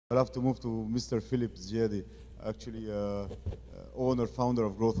I'll have to move to Mr. Philippe Ziade, actually owner, founder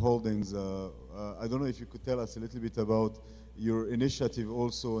of Growth Holdings. I don't know if you could tell us a little bit about your initiative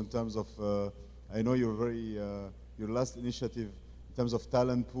also in terms of, I know you're very, your last initiative in terms of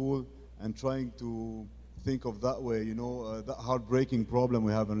talent pool and trying to think of that way, you know, that heartbreaking problem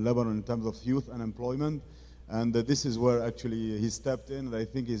we have in Lebanon in terms of youth unemployment. And this is where actually he stepped in, and I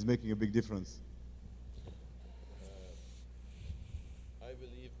think he's making a big difference.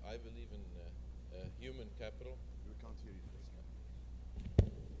 I believe in human capital. We can't hear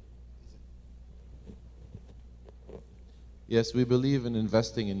you. Yes, we believe in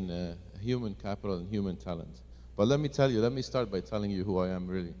investing in human capital and human talent. But let me tell you, let me start by telling you who I am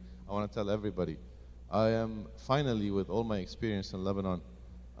really. I want to tell everybody. I am finally, with all my experience in Lebanon,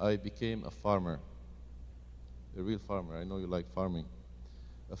 I became a farmer. A real farmer. I know you like farming.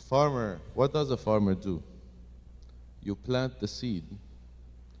 A farmer, what does a farmer do? You plant the seed,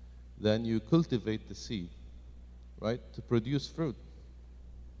 then you cultivate the seed, right, to produce fruit.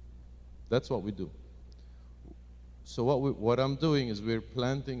 That's what we do. So what I'm doing is we're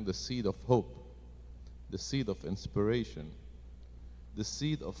planting the seed of hope, the seed of inspiration, the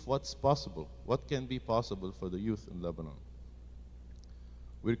seed of what's possible, what can be possible for the youth in Lebanon.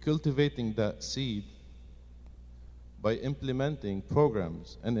 We're cultivating that seed by implementing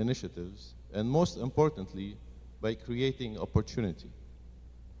programs and initiatives, and most importantly, by creating opportunity.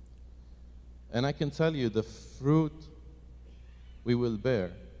 And I can tell you the fruit we will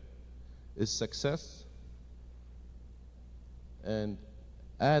bear is success and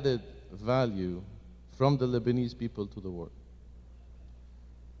added value from the Lebanese people to the world.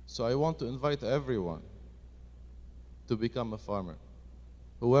 So I want to invite everyone to become a farmer.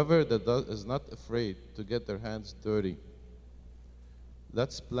 Whoever that is not afraid to get their hands dirty,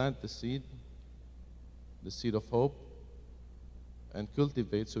 let's plant the seed of hope, and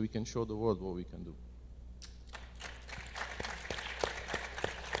cultivate so we can show the world what we can do.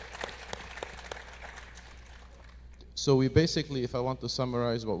 So we basically, if I want to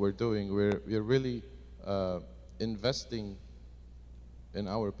summarize what we're doing, we're really investing in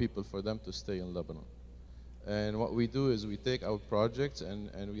our people for them to stay in Lebanon. And what we do is we take our projects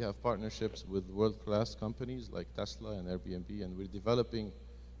and we have partnerships with world-class companies like Tesla and Airbnb, and we're developing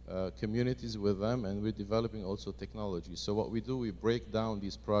communities with them, and we're developing also technology. So what we do, we break down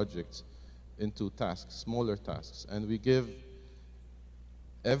these projects into tasks, smaller tasks, and we give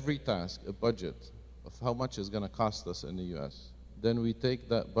every task a budget of how much it's going to cost us in the US. Then we take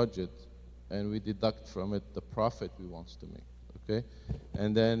that budget and we deduct from it the profit we want to make, okay?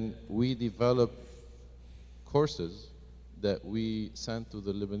 And then we develop courses that we send to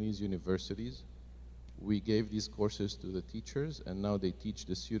the Lebanese universities. We gave these courses to the teachers, and now they teach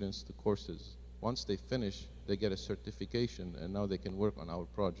the students the courses. Once they finish, they get a certification, and now they can work on our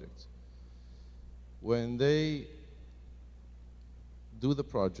projects. When they do the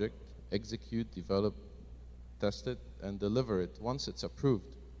project, execute, develop, test it, and deliver it, once it's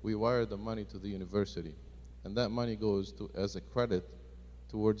approved, we wire the money to the university, and that money goes to, as a credit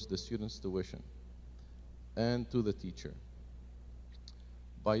towards the student's tuition and to the teacher.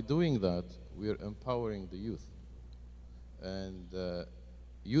 By doing that, we are empowering the youth. And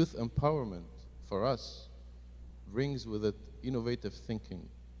youth empowerment for us brings with it innovative thinking,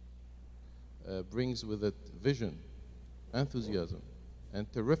 brings with it vision, enthusiasm,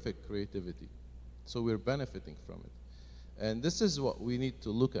 and terrific creativity. So we're benefiting from it. And this is what we need to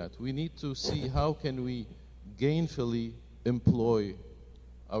look at. We need to see how can we gainfully employ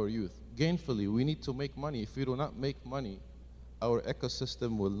our youth. Gainfully, we need to make money. If we do not make money, our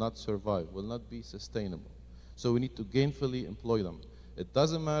ecosystem will not survive, will not be sustainable. So we need to gainfully employ them. It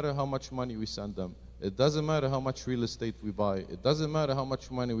doesn't matter how much money we send them. It doesn't matter how much real estate we buy. It doesn't matter how much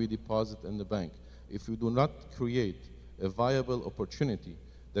money we deposit in the bank. If we do not create a viable opportunity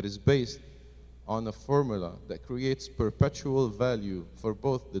that is based on a formula that creates perpetual value for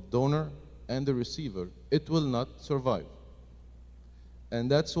both the donor and the receiver, it will not survive.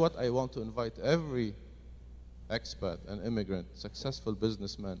 And that's what I want to invite every expat and immigrant, successful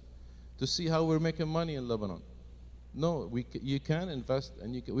businessman, to see how we're making money in Lebanon. No, you can invest,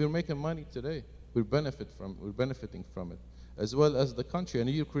 and we're making money today. We're benefiting from it, as well as the country. And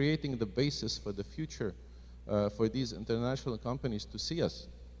you're creating the basis for the future for these international companies to see us,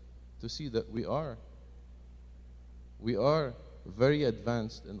 to see that we are very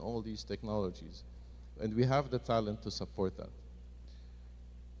advanced in all these technologies, and we have the talent to support that.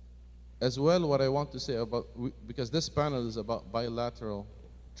 As well, what I want to say about, because this panel is about bilateral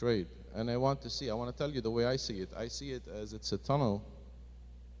trade, and I want to tell you the way I see it. I see it as it's a tunnel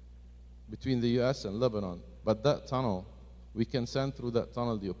between the US and Lebanon, but that tunnel We can send through that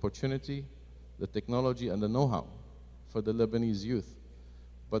tunnel the opportunity, the technology, and the know-how for the Lebanese youth.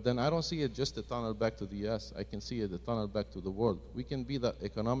 But then I don't see it just a tunnel back to the US. I can see it a tunnel back to the world. We can be that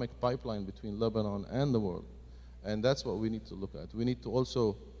economic pipeline between Lebanon and the world. And that's what we need to look at. We need to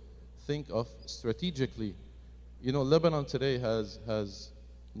also think of strategically. You know, Lebanon today has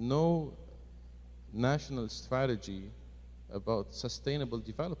no national strategy about sustainable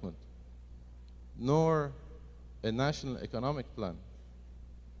development, nor a national economic plan,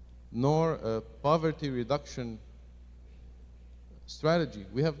 nor a poverty reduction strategy.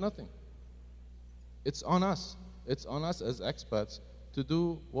 We have nothing. It's on us. It's on us as expats to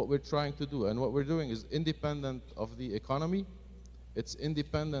do what we're trying to do. And what we're doing is independent of the economy. It's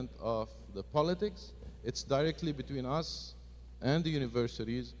independent of the politics. It's directly between us and the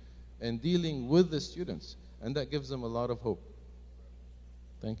universities and dealing with the students. And that gives them a lot of hope.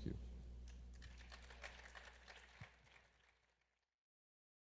 Thank you.